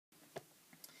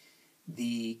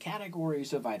The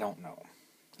categories of I don't know.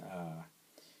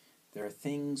 There are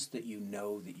things that you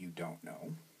don't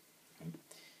know. Okay?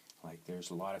 Like there's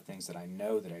a lot of things that I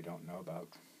know that I don't know about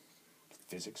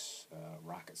physics,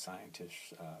 rocket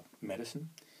scientists, medicine,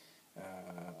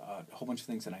 a whole bunch of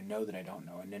things that I know that I don't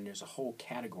know. And then there's a whole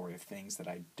category of things that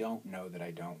I don't know that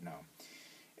I don't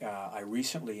know. I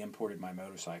recently imported my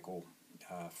motorcycle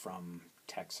from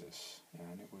Texas,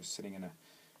 and it was sitting in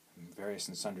various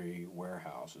and sundry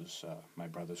warehouses, my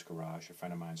brother's garage, a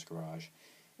friend of mine's garage,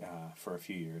 for a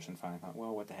few years, and finally thought,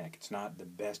 well, what the heck, it's not the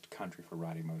best country for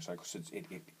riding motorcycles. It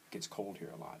gets cold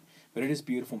here a lot. But it is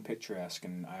beautiful and picturesque,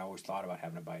 and I always thought about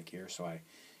having a bike here, so I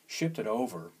shipped it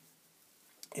over.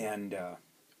 And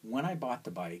when I bought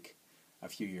the bike a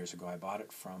few years ago, I bought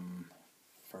it from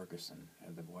Ferguson,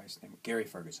 the boy's name, Gary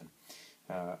Ferguson,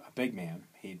 a big man.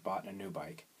 He'd bought a new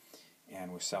bike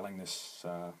and was selling this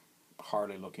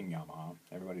Harley-looking Yamaha.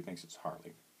 Everybody thinks it's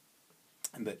Harley.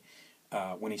 But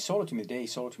when he sold it to me, the day he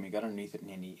sold it to me, he got underneath it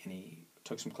and he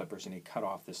took some clippers and he cut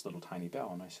off this little tiny bell.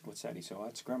 And I said, what's that? He said, oh,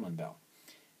 that's a Gremlin bell.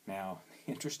 Now,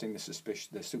 interesting,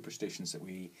 the superstitions that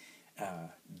we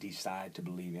decide to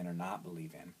believe in or not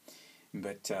believe in.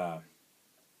 But I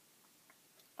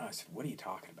said, what are you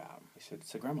talking about? He said,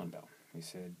 it's a Gremlin bell. He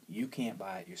said, you can't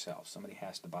buy it yourself. Somebody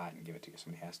has to buy it and give it to you.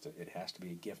 It has to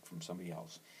be a gift from somebody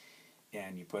else.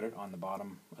 And you put it on the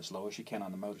bottom as low as you can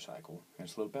on the motorcycle, and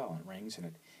it's a little bell, and it rings, and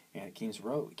it keeps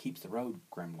the road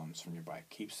gremlins from your bike,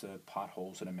 keeps the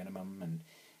potholes at a minimum, and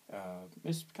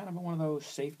it's kind of one of those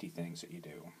safety things that you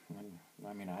do. And,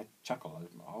 I mean, I chuckle at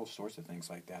all sorts of things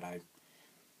like that. I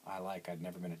like. I'd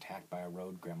never been attacked by a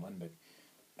road gremlin, but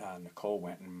Nicole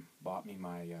went and bought me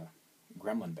my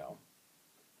Gremlin bell,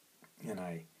 and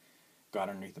I got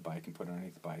underneath the bike and put it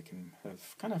underneath the bike and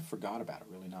have kind of forgot about it,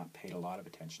 really not paid a lot of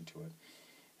attention to it.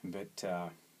 But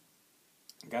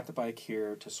got the bike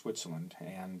here to Switzerland,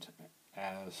 and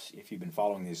as if you've been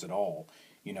following these at all,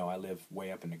 you know I live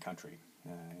way up in the country,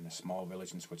 in a small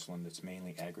village in Switzerland that's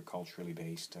mainly agriculturally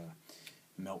based,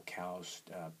 milk cows,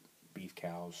 beef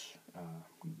cows,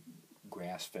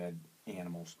 grass-fed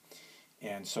animals.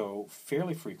 And so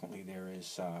fairly frequently there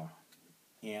is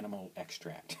animal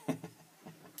extract.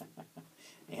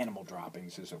 Animal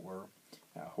droppings, as it were,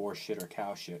 horse shit or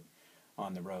cow shit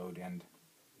on the road. And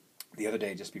the other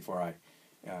day, just before I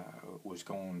was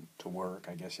going to work,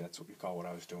 I guess that's what you call what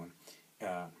I was doing,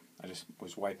 I just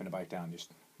was wiping the bike down.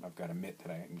 I've got a mitt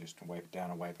today, and just wipe it down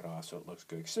and wipe it off so it looks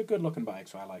good. It's a good-looking bike,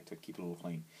 so I like to keep it a little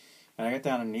clean. And I got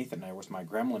down underneath it, and there was my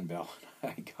Gremlin bell.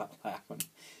 I got laughing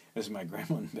as my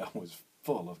Gremlin bell was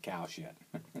full of cow shit.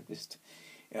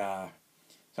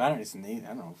 So I don't know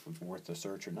if it's worth the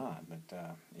search or not, but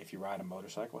if you ride a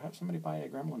motorcycle, have somebody buy a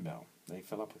Gremlin bell. They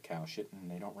fill up with cow shit,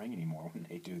 and they don't ring anymore when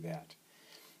they do that.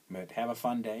 But have a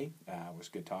fun day. It was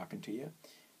good talking to you.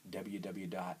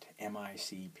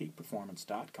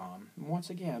 www.micpeakperformance.com. And once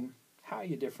again, how are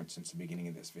you different since the beginning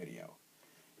of this video?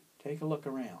 Take a look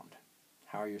around.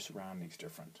 How are your surroundings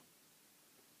different?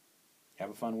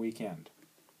 Have a fun weekend.